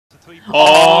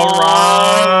All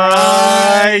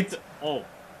right. Oh.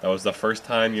 That was the first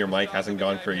time your mic hasn't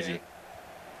gone crazy.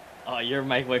 Oh, your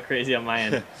mic went crazy on my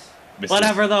end.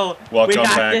 Whatever though. Welcome we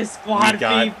got back. this squad we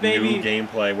got beef, baby. new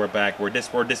gameplay. We're back. We're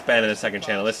disbanding the second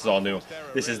channel. This is all new.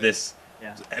 This is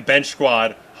Yeah. bench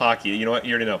squad hockey. You know what?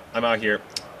 You already know. I'm out here.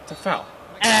 It's a foul.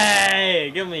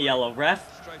 Hey, give me a yellow,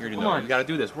 ref. You already Come know. on. You gotta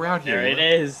do this. We're out here. There it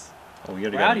is. Oh, we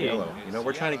already We're got out a here. yellow. You know,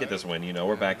 we're trying to get this win. You know,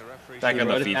 we're back on the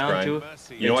wrote it FIFA down, grind. too.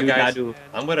 You know what, guys? do.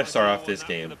 I'm gonna start off this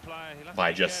game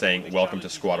by just saying welcome to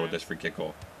squad with this free kick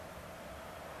goal.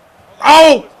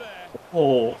 Oh!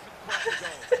 Oh.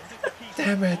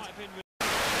 Damn it.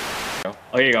 Oh,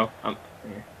 here you go.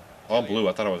 Here. Oh, blue.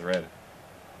 I thought it was red.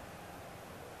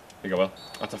 Here you go, Will.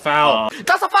 That's a foul.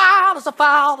 That's a foul, that's a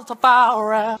foul, that's a foul,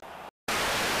 ref.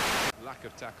 Lack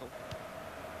of tackle.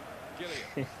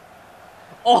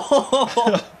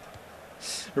 Oh.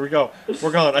 Here we go.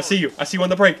 We're gone. I see you. I see you on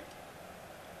the break.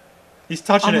 He's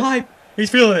touching I'm it. hype. He's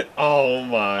feeling it. Oh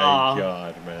my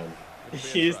god, man.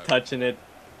 He's touching it.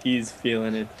 He's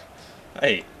feeling it.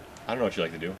 Hey, I don't know what you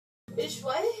like to do. Bitch,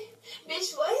 what?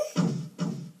 Bitch, what?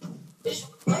 Bitch,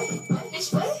 what?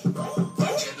 Bitch, what?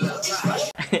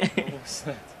 What's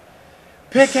that?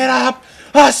 Pick it up!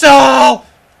 Hustle!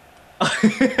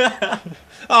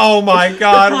 Oh my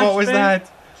god, what was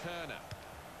that?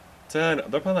 Turn.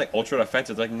 They're playing like ultra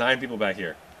defensive. There's like 9 people back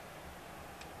here.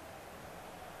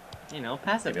 You know,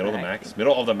 pass it Middle of the back. max.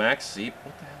 Middle of the max. See?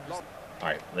 What the hell is...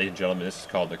 Alright, ladies and gentlemen, this is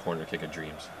called the corner kick of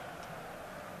dreams.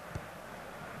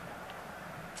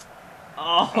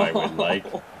 Oh. I would like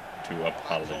to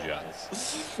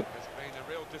apologize.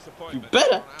 You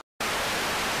better.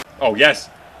 Oh, yes.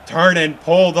 Turn and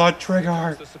pull the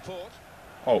trigger.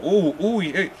 Oh, ooh,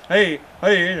 hey.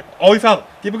 Oh, he fouled him.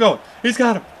 Keep it going. He's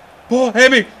got him. Pull,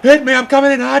 hit me. I'm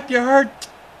coming in hot. You heard?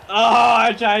 Oh,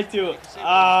 I tried to.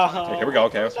 Okay, here we go.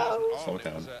 Okay, slow it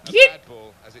down.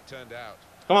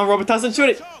 Come on, Robitussin, shoot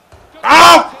it.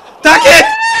 Oh! Duck it!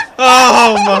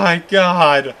 Oh, my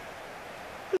God.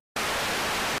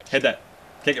 Hit that.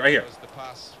 Kick it right here.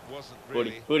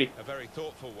 Booty.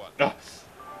 Oh,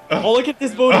 Oh, look at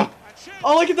this booty.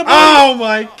 Oh, look at the booty. oh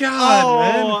my God,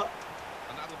 man.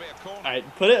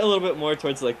 Alright, put it a little bit more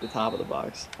towards like the top of the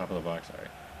box. Top of the box, alright.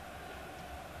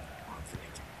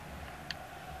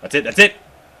 That's it.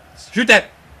 Shoot that.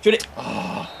 Shoot it.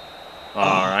 Oh.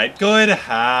 Alright, good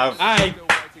half. Alright.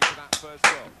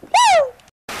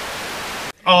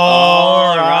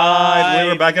 Alright,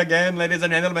 we're back again, ladies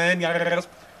and gentlemen. Yes.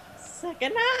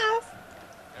 Second half.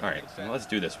 Alright, well, let's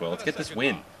do this, Will. Let's get this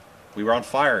win. We were on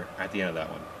fire at the end of that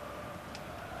one.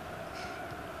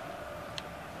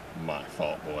 My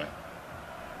fault, boy.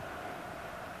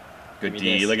 Good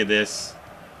D. Look at this.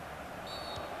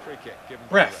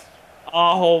 Ref.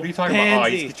 Oh, What are you talking about? Oh,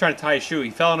 he's trying to tie his shoe. He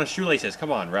fell on his shoelaces.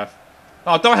 Come on, ref.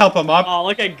 Oh, don't help him up. Oh,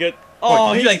 look at good. Oh,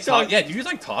 Oh, did you he like did you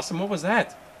like toss him? What was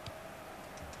that?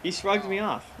 He shrugged me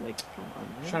off. Like, come on,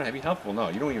 I'm man. trying to be helpful. No,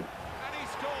 you don't even.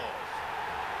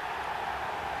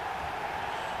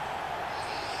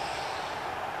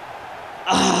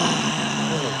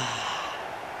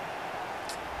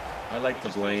 I like to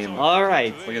blame. All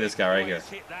right. Look at this guy right here.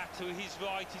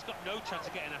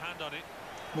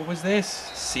 What was this?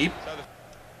 Seep?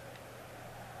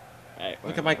 Right,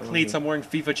 Look at my cleats. I'm wearing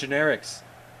FIFA generics.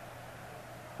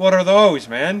 What are those,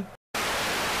 man?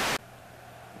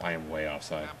 I am way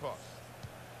offside.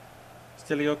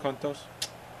 Stilio Contos.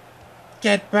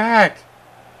 Get back!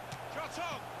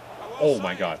 Oh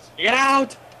my God. Get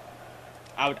out!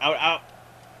 Out.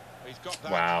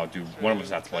 Wow, dude. One of us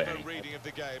has to play.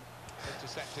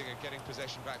 Intercepting and getting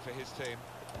possession back for his team.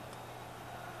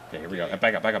 Okay, here we go.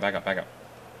 Back up.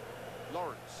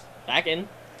 Lawrence. Back in.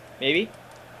 Maybe.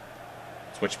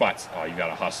 Switch spots. Oh, you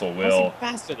gotta hustle, Will.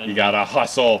 Faster than You gotta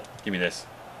hustle. Give me this.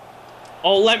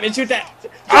 Oh, let me shoot that.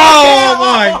 Oh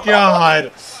my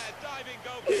God!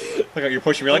 Look at you're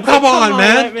pushing me like, come on,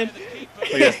 man! Letman.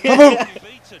 Look at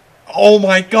this. Oh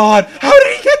my God! How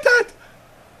did he get that?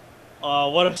 Oh,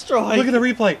 what a strike! Look at the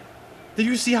replay. Did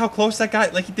you see how close that guy?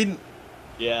 Like he didn't.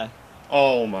 Yeah.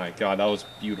 Oh my God, that was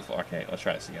beautiful. Okay, let's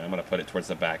try this again. I'm gonna put it towards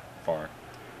the back far.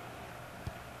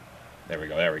 There we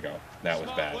go. That was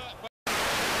bad.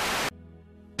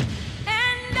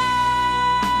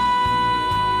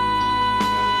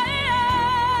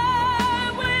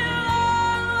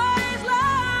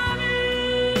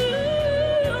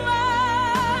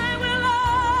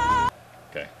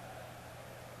 Okay.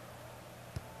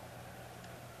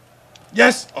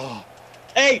 Yes! Oh.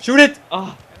 Hey! Shoot it!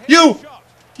 Oh. You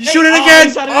shoot it Oh, again!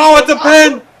 he shot it Oh, it's a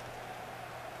pen!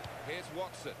 Here's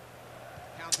Watson.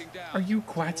 Counting down. Are you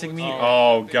quatzing me? Oh.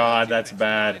 Oh God, that's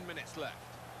bad.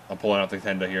 I'm pulling out the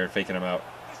Tenda here, faking him out.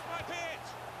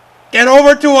 Get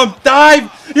over to him!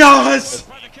 Dive! Yes!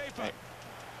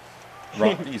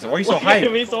 Why are you so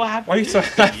hyped? Me so happy. Why are you so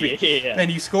happy? Yeah. Man,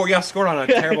 you scored on a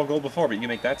terrible goal before, but you can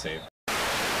make that save.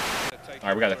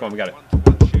 Alright, we got it. Come on, we got it.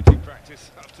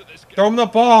 Throw him the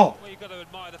ball!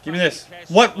 Give me this.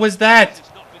 What was that?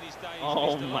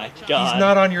 Oh my god. He's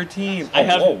not on your team. I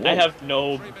have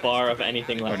no bar of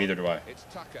anything Oh, left. neither do I.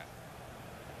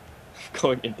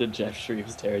 Going into Jeff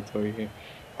Shreve's territory here.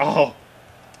 Oh.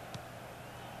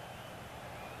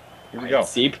 Here we go.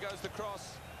 Seep.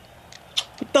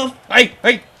 What the? Hey!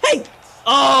 Hey!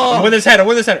 Oh! I'm with his header.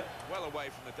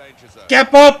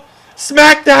 Get up!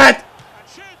 Smack that!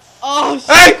 Oh!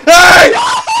 Hey! Hey!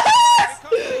 Yes!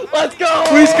 Let's go!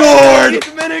 We scored!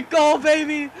 8th-minute goal,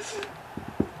 baby!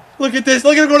 Look at this.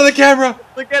 Look at him go to the camera.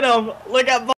 Look at him. Look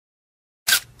at. Look!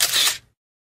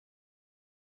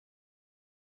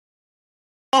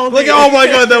 Oh my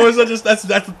God! That was that's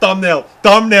a thumbnail.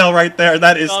 Thumbnail right there.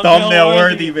 That is thumbnail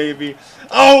worthy, baby.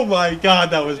 Oh my God!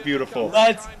 That was beautiful.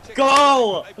 Let's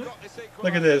go!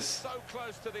 Look at this.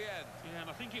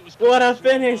 What a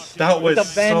finish! That was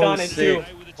with a bend so on it sick.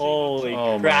 too. Holy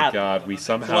Oh crap! my God! We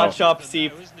somehow Clutch up,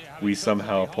 Seep.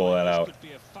 pull that out.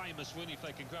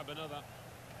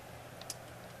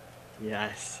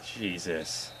 Yes.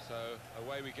 Jesus. So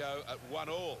away we go at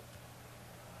 1-1.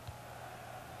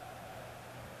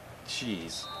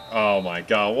 Jeez. Oh my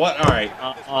God. What? All right.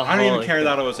 I don't even care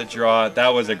that it was a draw. That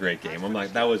was a great game. I'm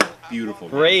like, that was a beautiful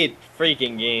game. Great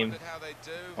freaking game.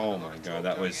 Oh my God.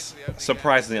 That was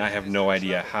surprisingly. I have no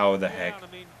idea how the heck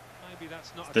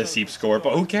the Seep scored,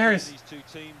 but who cares?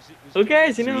 Who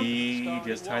cares? You know. We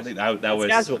just tied it. That was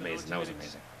casual. amazing. That was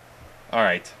amazing. All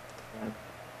right.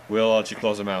 We'll let you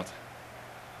close them out.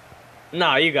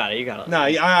 No, you got it. You got it. No,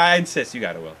 I insist. You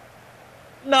got it, Will.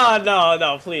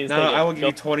 No, please. No, I will give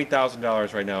you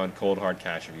 $20,000 right now in cold hard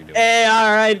cash if you do. Hey,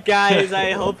 alright guys,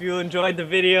 I hope you enjoyed the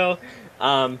video.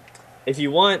 If you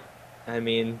want, I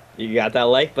mean, you got that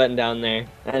like button down there.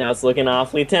 I know it's looking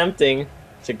awfully tempting.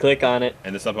 So click on it.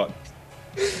 And the sub button.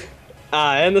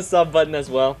 And the sub button as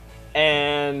well.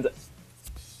 And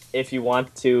if you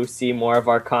want to see more of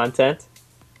our content,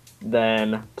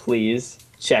 then please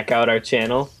check out our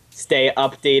channel. Stay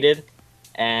updated,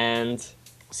 and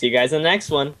see you guys in the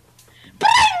next one.